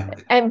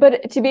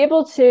but to be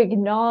able to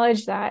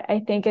acknowledge that, I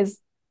think is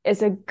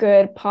a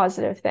good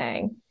positive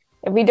thing.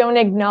 If we don't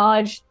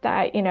acknowledge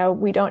that,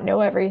 we don't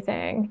know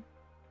everything,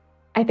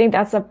 I think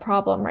that's a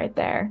problem right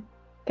there.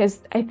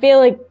 Because I feel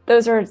like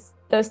those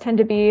tend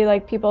to be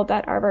like people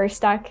that are very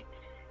stuck,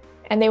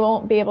 and they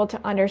won't be able to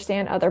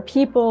understand other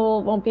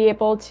people, won't be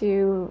able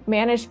to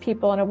manage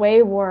people in a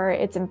way where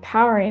it's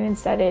empowering,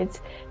 instead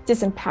it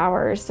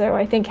disempowers. So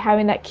I think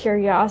having that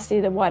curiosity,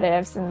 the what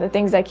ifs, and the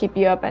things that keep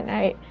you up at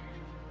night,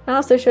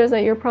 also shows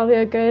that you're probably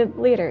a good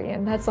leader,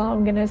 Ian. That's all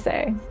I'm going to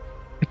say.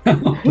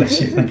 Oh,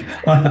 bless you. Thank you.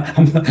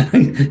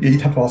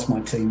 You'd have to ask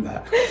my team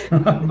that.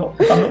 I'm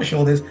not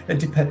sure. It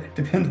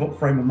depends what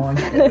frame of mind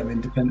you get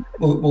them in.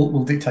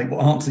 Will dictate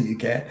what answer you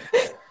get.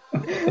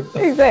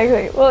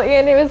 Exactly. Well,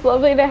 Ian, it was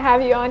lovely to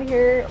have you on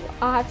here.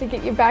 I'll have to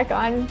get you back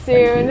on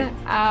soon.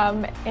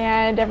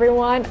 And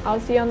everyone, I'll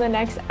see you on the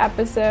next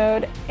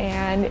episode.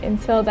 And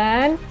until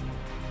then,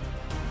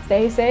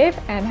 stay safe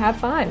and have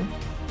fun.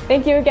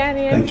 Thank you again,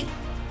 Ian.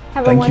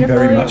 Thank you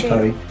very much,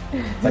 Chloe.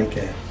 Take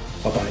care.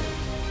 Bye-bye.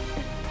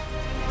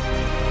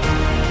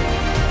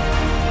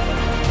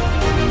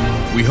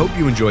 We hope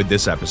you enjoyed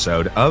this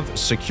episode of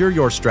Secure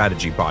Your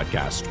Strategy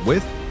podcast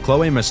with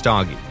Chloé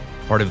Messdaghi,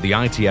 part of the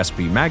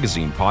ITSP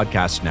Magazine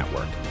podcast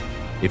network.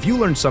 If you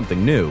learned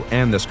something new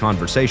and this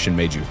conversation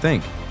made you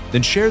think,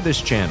 then share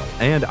this channel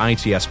and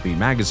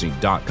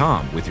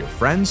itspmagazine.com with your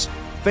friends,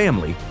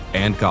 family,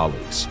 and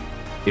colleagues.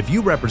 If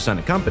you represent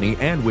a company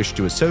and wish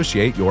to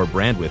associate your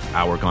brand with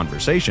our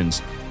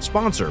conversations,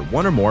 sponsor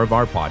one or more of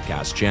our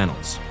podcast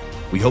channels.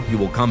 We hope you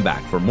will come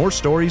back for more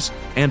stories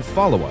and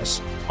follow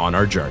us on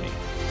our journey.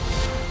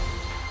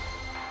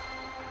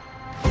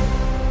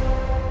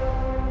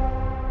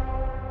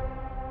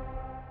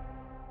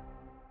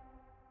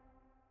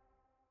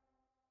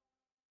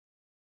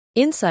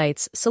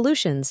 Insights,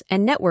 solutions,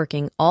 and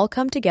networking all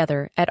come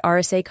together at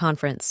RSA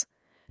Conference.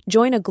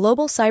 Join a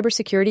global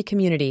cybersecurity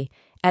community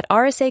at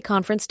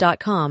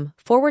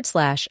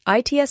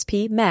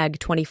rsaconference.com/ITSP Mag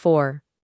 24.